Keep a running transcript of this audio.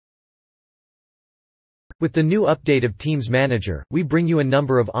With the new update of Teams Manager, we bring you a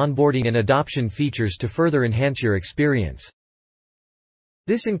number of onboarding and adoption features to further enhance your experience.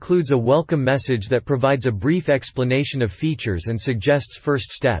 This includes a welcome message that provides a brief explanation of features and suggests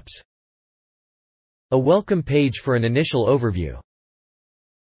first steps, a welcome page for an initial overview,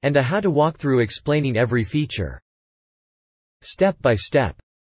 and a how-to walkthrough explaining every feature, step by step.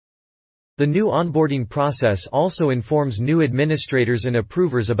 The new onboarding process also informs new administrators and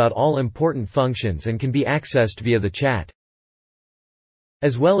approvers about all important functions and can be accessed via the chat,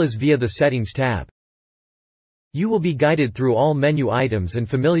 as well as via the Settings tab. You will be guided through all menu items and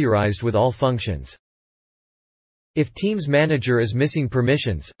familiarized with all functions. If Teams Manager is missing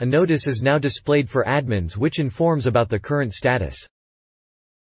permissions, a notice is now displayed for admins which informs about the current status.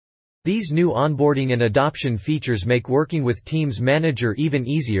 These new onboarding and adoption features make working with Teams Manager even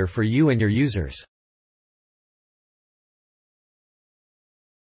easier for you and your users.